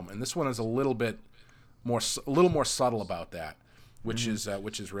drive home. And this one is a little more subtle about that, which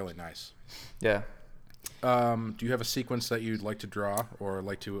is really nice. Yeah. Do you have a sequence that you'd like to draw or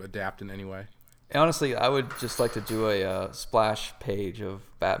like to adapt in any way? Honestly, I would just like to do a splash page of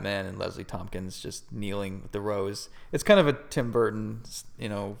Batman and Leslie Tompkins just kneeling with the rose. It's kind of a Tim Burton,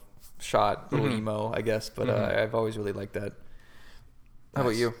 shot, little emo, I guess, but I've always really liked that. How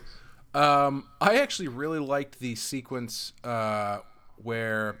about you? I actually really liked the sequence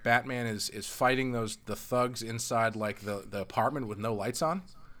where Batman is fighting the thugs inside like the apartment with no lights on.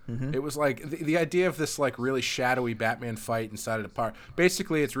 It was like the idea of this like really shadowy Batman fight inside of the apartment.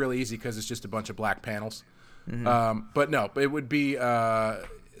 Basically, it's really easy because it's just a bunch of black panels. But no, it would be that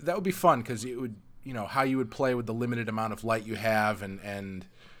would be fun because it would how you would play with the limited amount of light you have and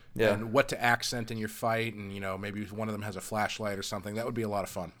what to accent in your fight, and maybe one of them has a flashlight or something. That would be a lot of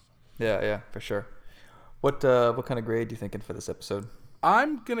fun. Yeah, for sure. What kind of grade are you thinking for this episode?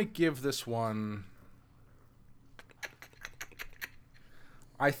 I'm gonna give this one.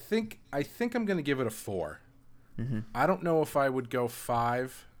 I think I'm gonna give it a 4. I don't know if I would go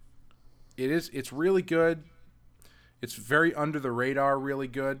 5. It's really good. It's very under the radar, really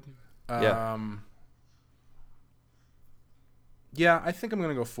good. Yeah, I think I'm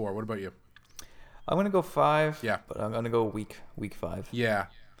gonna go 4. What about you? I'm gonna go 5. Yeah, but I'm gonna go week 5. Yeah,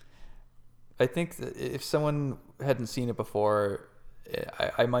 I think that if someone hadn't seen it before,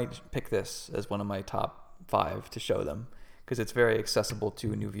 I might pick this as one of my top 5 to show them because it's very accessible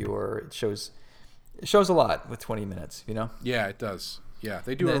to a new viewer. It shows a lot with 20 minutes. Yeah, it does. Yeah,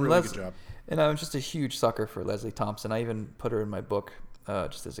 they do a really good job. And I'm just a huge sucker for Leslie Thompson. I even put her in my book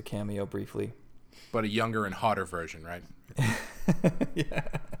just as a cameo briefly. But a younger and hotter version, right? Yeah.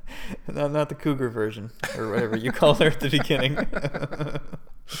 No, not the cougar version or whatever you called her at the beginning.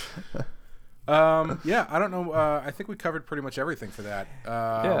 Yeah, I don't know. I think we covered pretty much everything for that.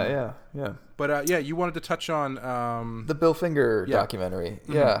 Yeah. But you wanted to touch on the Bill Finger documentary.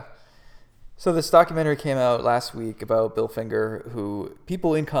 Yeah. So this documentary came out last week about Bill Finger, who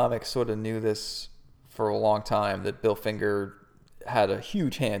people in comics sort of knew this for a long time, that Bill Finger had a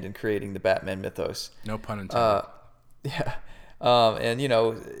huge hand in creating the Batman mythos. No pun intended. Yeah. And,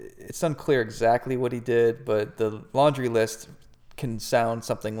 it's unclear exactly what he did, but the laundry list can sound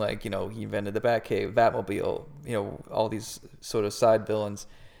something like, he invented the Batcave, Batmobile, all these sort of side villains.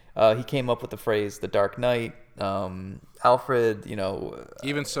 He came up with the phrase "The Dark Knight," Alfred.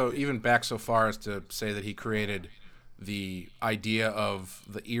 Even back so far as to say that he created the idea of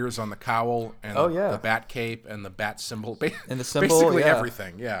the ears on the cowl and the bat cape and the bat symbol, and the symbol, basically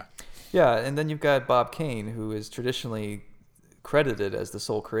everything. Yeah. Yeah, and then you've got Bob Kane, who is traditionally credited as the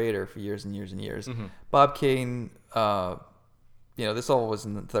sole creator for years and years and years. Bob Kane. This all was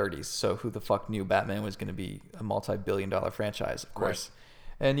in the 30s, so who the fuck knew Batman was going to be a multi-billion-dollar franchise, of course.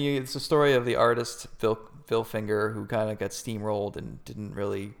 Right. And it's a story of the artist, Bill Finger, who kind of got steamrolled and didn't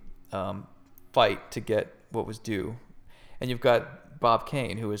really fight to get what was due. And you've got Bob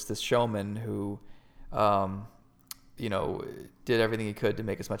Kane, who is this showman who, did everything he could to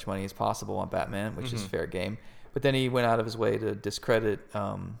make as much money as possible on Batman, which is fair game. But then he went out of his way to discredit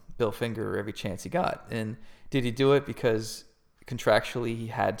Bill Finger every chance he got. And did he do it because contractually he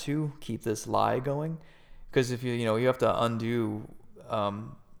had to keep this lie going? Because if you have to undo,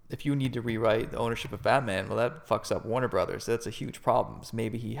 if you need to rewrite the ownership of Batman, well, that fucks up Warner Brothers. That's a huge problem. So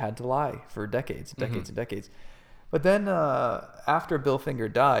maybe he had to lie for decades and decades. But then after Bill Finger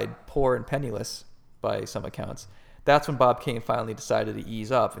died, poor and penniless by some accounts, that's when Bob Kane finally decided to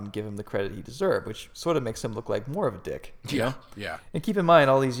ease up and give him the credit he deserved, which sort of makes him look like more of a dick. Yeah. And keep in mind,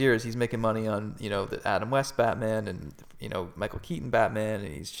 all these years he's making money on the Adam West Batman and Michael Keaton Batman,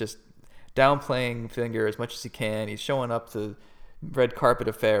 and he's just downplaying Finger as much as he can. He's showing up to red carpet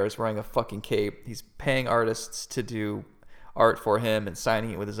affairs wearing a fucking cape. He's paying artists to do art for him and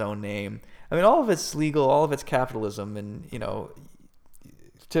signing it with his own name. I mean, all of it's legal, all of it's capitalism, and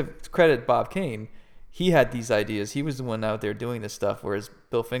to credit Bob Kane, he had these ideas. He was the one out there doing this stuff, whereas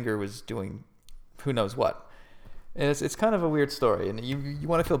Bill Finger was doing who knows what. And it's kind of a weird story, and you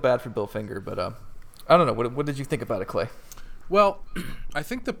want to feel bad for Bill Finger, but I don't know. What did you think about it, Clay? Well, I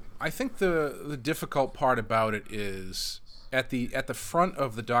think the difficult part about it is at the front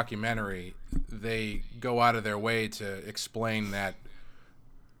of the documentary, they go out of their way to explain that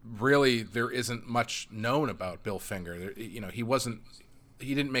really there isn't much known about Bill Finger.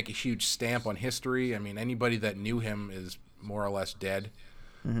 He didn't make a huge stamp on history. I mean, anybody that knew him is more or less dead.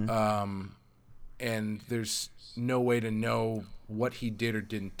 And there's no way to know what he did or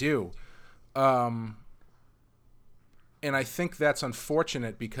didn't do. And I think that's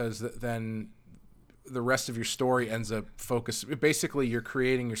unfortunate because then the rest of your story ends up basically you're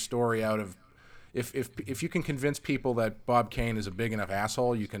creating your story out of if you can convince people that Bob Kane is a big enough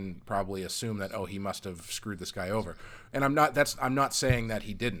asshole, you can probably assume that he must have screwed this guy over. And I'm not saying that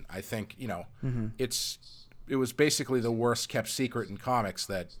he didn't. I think, it was basically the worst kept secret in comics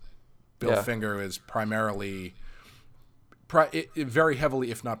that Bill Finger is primarily very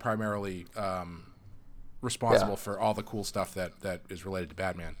heavily, if not primarily, responsible for all the cool stuff that is related to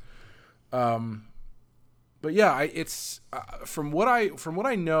Batman. But yeah, it's from what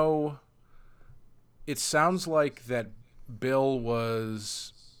I know, it sounds like that Bill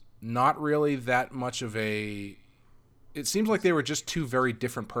was not really that much of a. It seems like they were just two very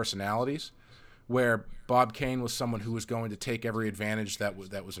different personalities, where Bob Kane was someone who was going to take every advantage that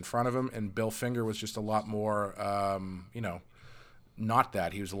was in front of him, and Bill Finger was just a lot more, not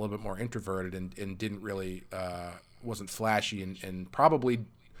that. He was a little bit more introverted and didn't really wasn't flashy and probably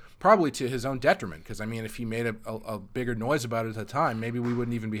to his own detriment. Because I mean, if he made a bigger noise about it at the time, maybe we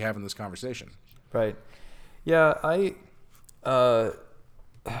wouldn't even be having this conversation. Right. Yeah.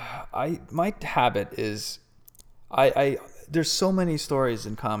 My habit is, there's so many stories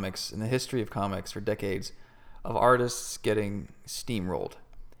in comics, in the history of comics for decades, of artists getting steamrolled.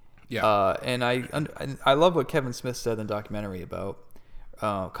 Yeah. And I love what Kevin Smith said in the documentary about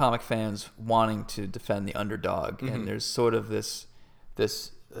comic fans wanting to defend the underdog. Mm-hmm. And there's sort of this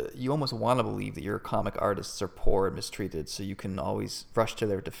you almost want to believe that your comic artists are poor and mistreated, so you can always rush to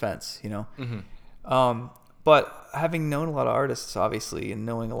their defense, Mm-hmm. But having known a lot of artists, obviously, and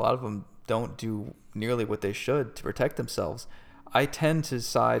knowing a lot of them don't do nearly what they should to protect themselves, I tend to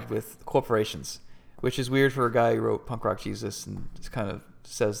side with corporations, which is weird for a guy who wrote Punk Rock Jesus and just kind of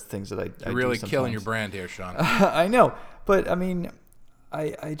says things that You're really killing your brand here, Sean. I know, but I mean,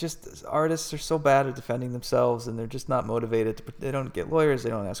 I just, artists are so bad at defending themselves, and they're just not motivated. They don't get lawyers. They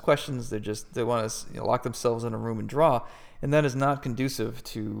don't ask questions. They want to lock themselves in a room and draw, and that is not conducive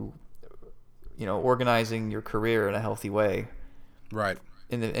to organizing your career in a healthy way. Right.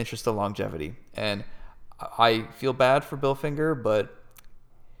 In the interest of longevity. And I feel bad for Bill Finger, but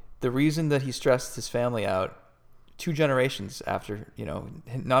the reason that he stressed his family out 2 generations after,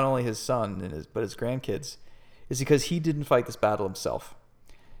 not only his son but his grandkids, is because he didn't fight this battle himself.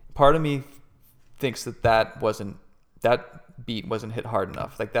 Part of me thinks that beat wasn't hit hard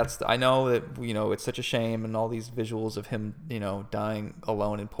enough. Like I know that it's such a shame and all these visuals of him dying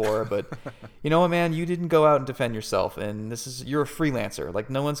alone and poor, but you know what, man, you didn't go out and defend yourself, and you're a freelancer. Like,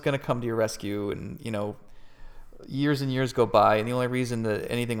 no one's gonna come to your rescue, and years and years go by, and the only reason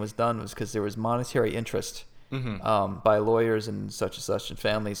that anything was done was because there was monetary interest, mm-hmm. By lawyers and such and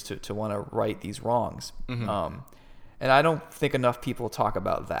families to want to right these wrongs. Mm-hmm. And I don't think enough people talk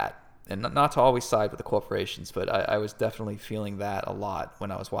about that. And not to always side with the corporations, but I was definitely feeling that a lot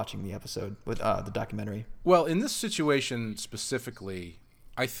when I was watching the episode with the documentary. Well, in this situation specifically,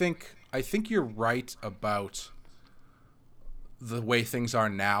 I think you're right about the way things are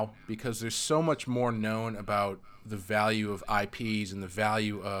now, because there's so much more known about the value of IPs and the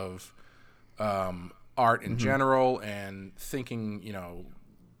value of art in mm-hmm. general, and thinking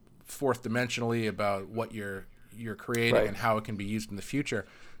fourth dimensionally about what you're creating right. and how it can be used in the future.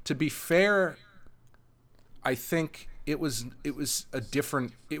 To be fair, I think it was just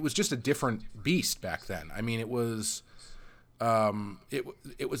a different beast back then. I mean, it was a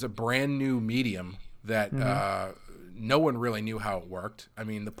brand new medium that mm-hmm. No one really knew how it worked. I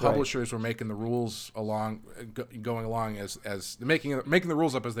mean, the publishers right. were making the rules going along as making the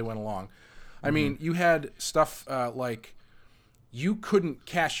rules up as they went along. Mm-hmm. I mean, you had stuff like you couldn't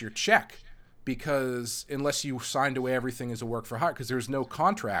cash your check, because unless you signed away everything as a work for hire, because there was no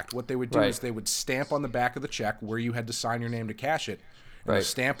contract, what they would do right. is they would stamp on the back of the check where you had to sign your name to cash it. And right. the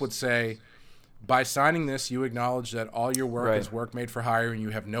stamp would say, by signing this, you acknowledge that all your work right. is work made for hire and you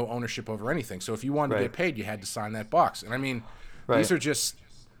have no ownership over anything. So if you wanted right. to get paid, you had to sign that box. And I mean, right. these are just...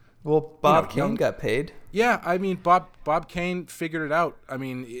 Well, Bob Kane got paid. Yeah, I mean, Bob Kane figured it out. I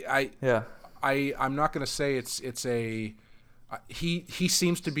mean, I'm not going to say it's a... He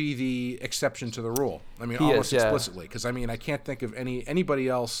seems to be the exception to the rule. I mean, almost explicitly, because I mean, I can't think of anybody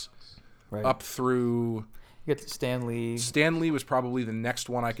else right. up through. You get Stan Lee. Stan Lee was probably the next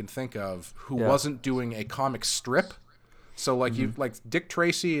one I can think of who wasn't doing a comic strip. So like mm-hmm. like Dick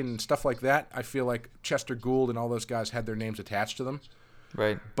Tracy and stuff like that. I feel like Chester Gould and all those guys had their names attached to them.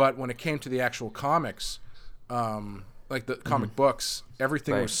 Right. But when it came to the actual comics, like the comic mm-hmm. books,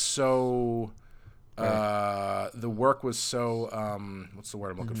 everything right. was so. Right. The work was so what's the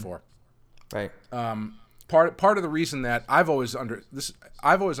word I'm looking mm-hmm. for? Right. Part of the reason that I've always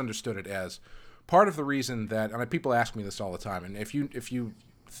understood it as part of the reason that, and people ask me this all the time, and if you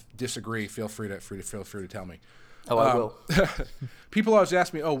disagree, feel free to tell me. Oh, I will. People always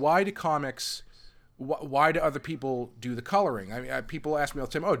ask me, why do comics? Why do other people do the coloring? I mean, people ask me all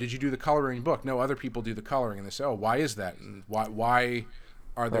the time, did you do the coloring book? No, other people do the coloring, and they say, why is that? And why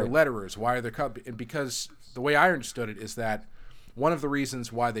are there letterers? Why are there and because the way I understood it is that one of the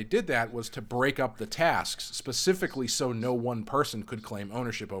reasons why they did that was to break up the tasks, specifically so no one person could claim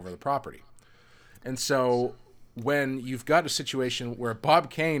ownership over the property. And so when you've got a situation where Bob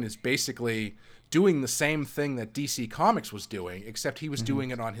Kane is basically doing the same thing that DC Comics was doing, except he was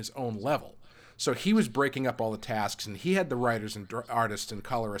doing it on his own level. So he was breaking up all the tasks, and he had the writers and artists and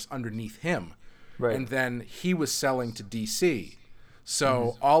colorists underneath him. Right. And then he was selling to DC.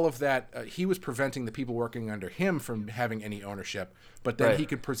 So all of that, he was preventing the people working under him from having any ownership, but then he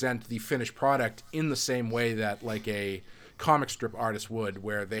could present the finished product in the same way that like a comic strip artist would,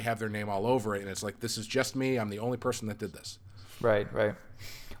 where they have their name all over it, and it's like, this is just me, I'm the only person that did this. Right.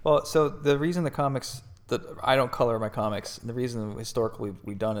 Well, so the reason that I don't color my comics, and the reason historically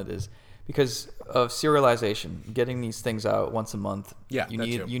we've done it is because of serialization, getting these things out once a month. Yeah,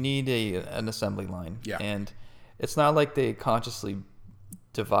 you need an assembly line. Yeah. And it's not like they consciously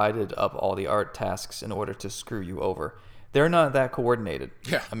divided up all the art tasks in order to screw you over. They're not that coordinated.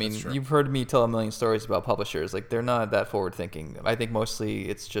 Yeah, I mean, you've heard me tell a million stories about publishers. Like, they're not that forward thinking. I think mostly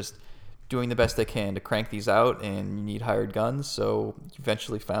it's just doing the best they can to crank these out, and you need hired guns. So you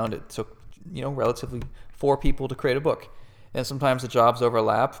eventually found it took, relatively 4 people to create a book. And sometimes the jobs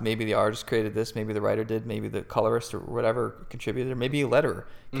overlap. Maybe the artist created this, maybe the writer did, maybe the colorist or whatever contributed, or maybe a letterer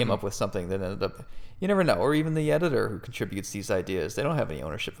came up with something that ended up, you never know. Or even the editor who contributes these ideas. They don't have any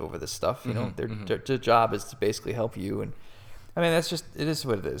ownership over this stuff. Their job is to basically help you. And I mean, it is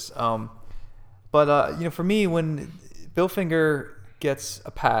what it is. But for me, when Bill Finger gets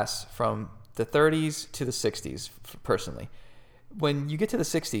a pass from the 30s to the 60s, personally, when you get to the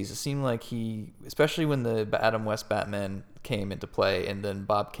 60s, it seemed like especially when the Adam West Batman came into play and then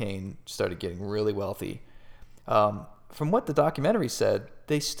Bob Kane started getting really wealthy. From what the documentary said,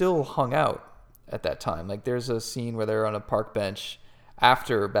 they still hung out at that time. Like, there's a scene where they're on a park bench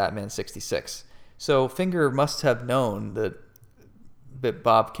after Batman 66. So Finger must have known that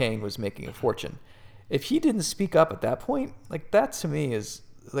Bob Kane was making a fortune. If he didn't speak up at that point, like, that to me is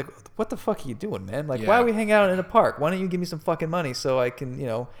like, what the fuck are you doing, man? Like, why are we hanging out in a park? Why don't you give me some fucking money so I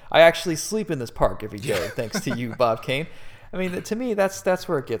can, I actually sleep in this park every day, thanks to you, Bob Kane. I mean, to me, that's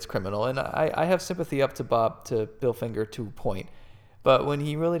where it gets criminal. And I have sympathy up to Bill Finger to a point. But when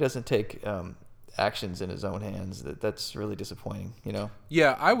he really doesn't take actions in his own hands, that's really disappointing,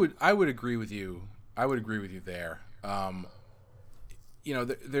 Yeah, I would agree with you. I would agree with you there.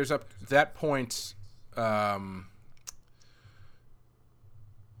 There's that point. I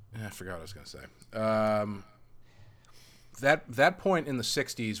forgot what I was going to say. That point in the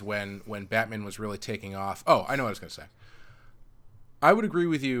 60s when Batman was really taking off. Oh, I know what I was going to say. I would agree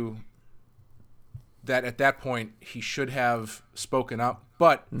with you that at that point he should have spoken up.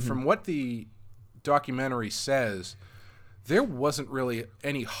 But from what the documentary says, there wasn't really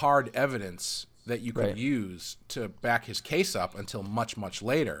any hard evidence that you could use to back his case up until much, much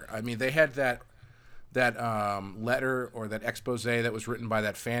later. I mean, they had that letter or that expose that was written by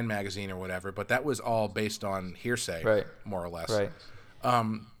that fan magazine or whatever, but that was all based on hearsay, more or less. Right.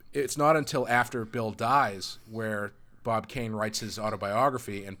 It's not until after Bill dies where Bob Kane writes his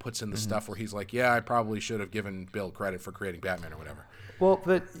autobiography and puts in the stuff where he's like, yeah, I probably should have given Bill credit for creating Batman or whatever. Well,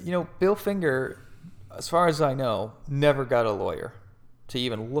 but, Bill Finger, as far as I know, never got a lawyer to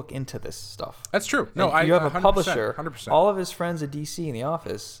even look into this stuff. That's true. You have a publisher. 100%. All of his friends at DC in the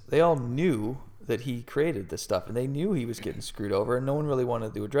office, they all knew that he created this stuff, and they knew he was getting screwed over, and no one really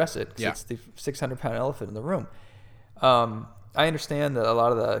wanted to address it because it's the 600-pound elephant in the room. I understand that a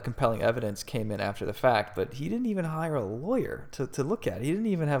lot of the compelling evidence came in after the fact, but he didn't even hire a lawyer to look at it. He didn't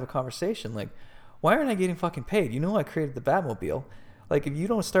even have a conversation like, why aren't I getting fucking paid? I created the Batmobile. Like, if you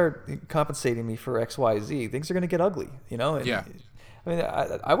don't start compensating me for X, Y, Z, things are going to get ugly, And, I mean,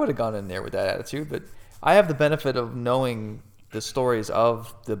 I would have gone in there with that attitude, but I have the benefit of knowing the stories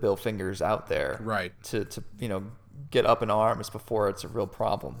of the Bill Fingers out there, right? To get up in arms before it's a real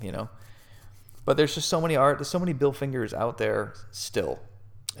problem, But there's just there's so many Bill Fingers out there still,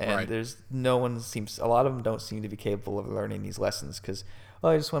 and there's a lot of them don't seem to be capable of learning these lessons because,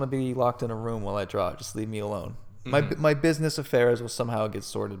 I just want to be locked in a room while I draw. Just leave me alone. My business affairs will somehow get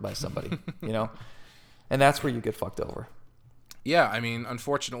sorted by somebody, and that's where you get fucked over. Yeah, I mean,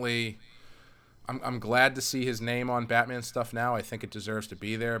 unfortunately, I'm glad to see his name on Batman stuff now. I think it deserves to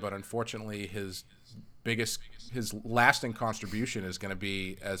be there, but unfortunately, his lasting contribution is going to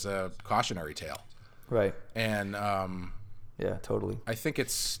be as a cautionary tale. Right. And Yeah, totally. I think it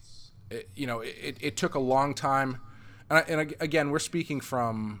took a long time, and again, we're speaking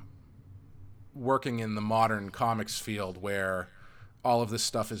from working in the modern comics field where all of this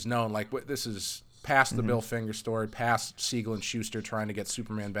stuff is known. Like, this is past the Bill Finger story, past Siegel and Schuster trying to get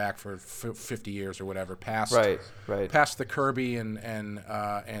Superman back for 50 years or whatever, past past the Kirby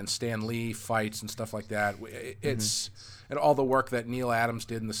and Stan Lee fights and stuff like that. It's and all the work that Neil Adams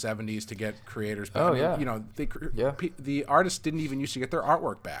did in the 70s to get creators back. Oh, yeah. You know, the artists didn't even used to get their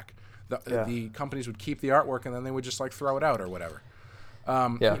artwork back. The companies would keep the artwork and then they would just like throw it out or whatever.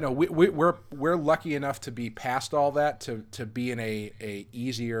 You know, we're lucky enough to be past all that to be in a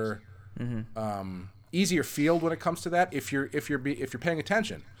easier easier field when it comes to that if you're paying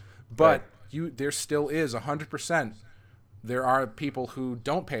attention. But there still is 100%. There are people who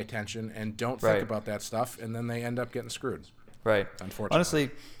don't pay attention and don't think about that stuff, and then they end up getting screwed. Right. Unfortunately.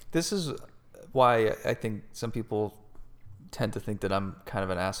 Honestly, this is why I think some people tend to think that I'm kind of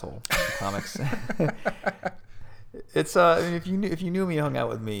an asshole in comics. It's I mean, if you knew me, hung out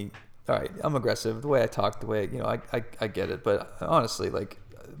with me, all right, I'm aggressive. The way I talk, the way I get it. But honestly, like,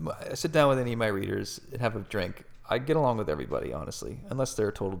 I sit down with any of my readers and have a drink. I get along with everybody, honestly, unless they're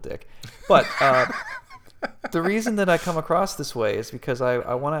a total dick. But the reason that I come across this way is because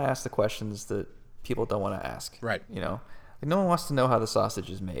I want to ask the questions that people don't want to ask. Right. You know, like, no one wants to know how the sausage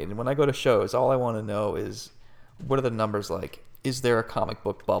is made. And when I go to shows, all I want to know is, what are the numbers like? Is there a comic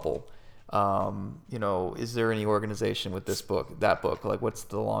book bubble? You know, is there any organization with this book, that book? Like, what's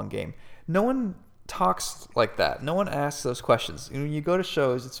the long game? No one talks like that. No one asks those questions. When you go to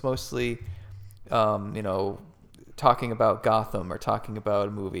shows, it's mostly, you know, talking about Gotham or talking about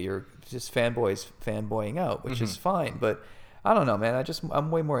a movie or just fanboys fanboying out, which is fine. But I don't know, man. I'm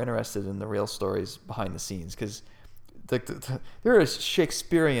way more interested in the real stories behind the scenes, because there is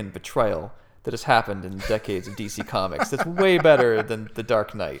Shakespearean betrayal that has happened in decades of DC Comics that's way better than The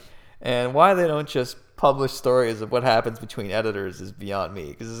Dark Knight. And why they don't just publish stories of what happens between editors is beyond me,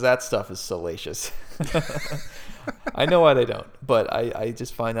 because that stuff is salacious. I know why they don't, but I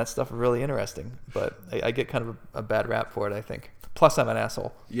just find that stuff really interesting. But I get kind of a bad rap for it, I think. Plus, I'm an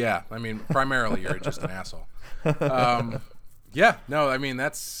asshole. Yeah, I mean, primarily you're just an asshole. Yeah, no, I mean,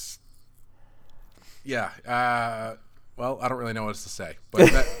 that's... Yeah, well, I don't really know what else to say.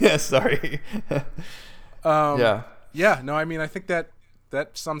 But yeah, sorry. Yeah, no, I mean, I think that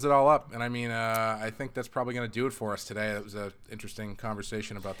sums it all up. And I mean, I think that's probably going to do it for us today. It was an interesting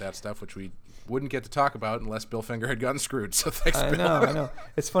conversation about that stuff, which we wouldn't get to talk about unless Bill Finger had gotten screwed. So thanks, Bill. I know.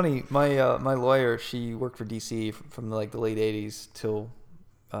 It's funny. My my lawyer, she worked for DC from like the late 80s till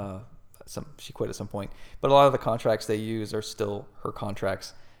she quit at some point. But a lot of the contracts they use are still her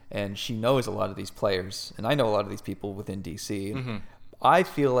contracts. And she knows a lot of these players. And I know a lot of these people within DC. And I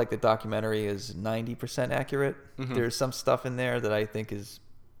feel like the documentary is 90% accurate. There's some stuff in there that I think is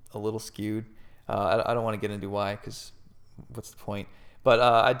a little skewed. I don't want to get into why, because what's the point? But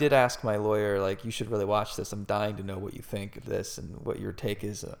I did ask my lawyer, like, you should really watch this. I'm dying to know what you think of this and what your take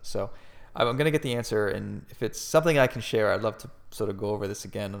is. So I'm going to get the answer. And if it's something I can share, I'd love to sort of go over this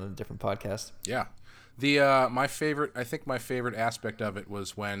again on a different podcast. Yeah. My favorite aspect of it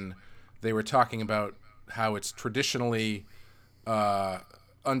was when they were talking about how it's traditionally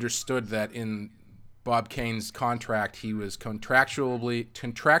understood that in Bob Kane's contract, he was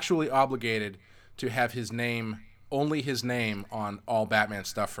contractually obligated to have only his name on all Batman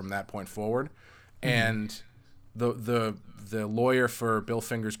stuff from that point forward. And the lawyer for Bill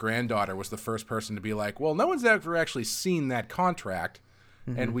Finger's granddaughter was the first person to be like, well, no one's ever actually seen that contract.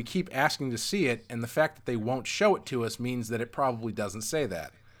 And we keep asking to see it, and the fact that they won't show it to us means that it probably doesn't say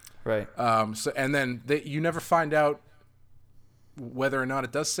that. Right. So, and then you never find out whether or not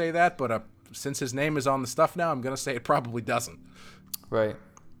it does say that, but since his name is on the stuff now, I'm going to say it probably doesn't. Right.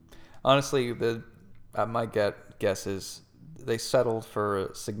 Honestly, my guess is they settled for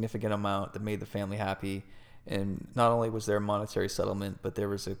a significant amount that made the family happy, and not only was there a monetary settlement, but there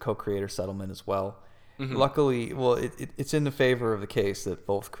was a co-creator settlement as well. Luckily, well, it's in the favor of the case that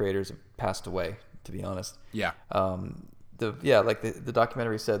both creators have passed away, to be honest. Yeah. Like the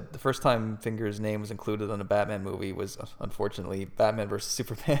documentary said, the first time Finger's name was included on a Batman movie was, unfortunately, Batman vs.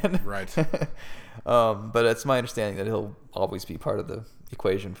 Superman. Right. But it's my understanding that he'll always be part of the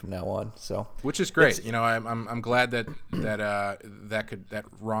equation from now on. So, which is great. You know, I'm glad that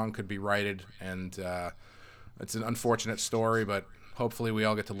wrong could be righted, and it's an unfortunate story, but hopefully we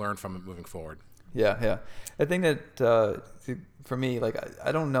all get to learn from it moving forward. Yeah. I think that for me, like,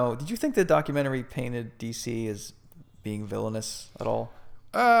 I don't know. Did you think the documentary painted DC as being villainous at all?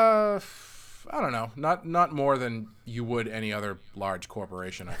 I don't know. Not more than you would any other large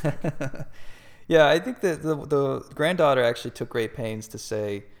corporation, I think. Yeah, I think that the granddaughter actually took great pains to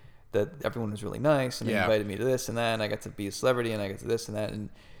say that everyone was really nice and they invited me to this and that, and I got to be a celebrity and I got to this and that. And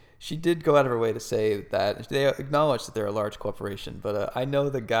she did go out of her way to say that. They acknowledge that they're a large corporation, but I know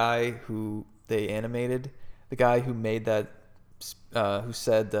the guy who they animated, the guy who made that, who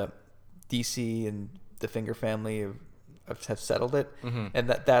said that DC and the Finger family have settled it, and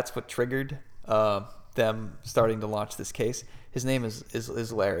that's what triggered them starting to launch this case. His name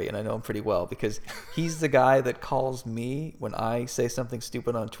is Larry, and I know him pretty well because he's the guy that calls me when I say something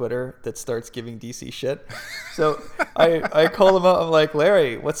stupid on Twitter that starts giving DC shit. So I call him up. I'm like,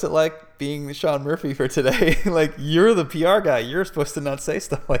 Larry, what's it like being Sean Murphy for today? Like, you're the PR guy. You're supposed to not say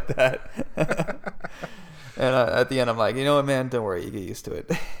stuff like that. And at the end, I'm like, you know what, man? Don't worry. You get used to it.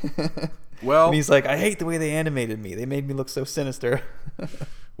 Well, and he's like, I hate the way they animated me. They made me look so sinister.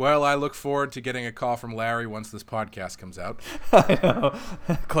 Well, I look forward to getting a call from Larry once this podcast comes out. I know.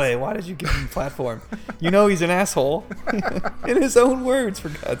 Clay, why did you give him a platform? You know he's an asshole. In his own words, for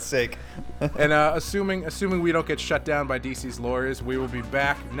God's sake. And assuming we don't get shut down by DC's lawyers, we will be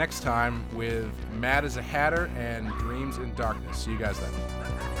back next time with Mad as a Hatter and Dreams in Darkness. See you guys then.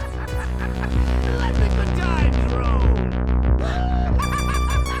 Let me die.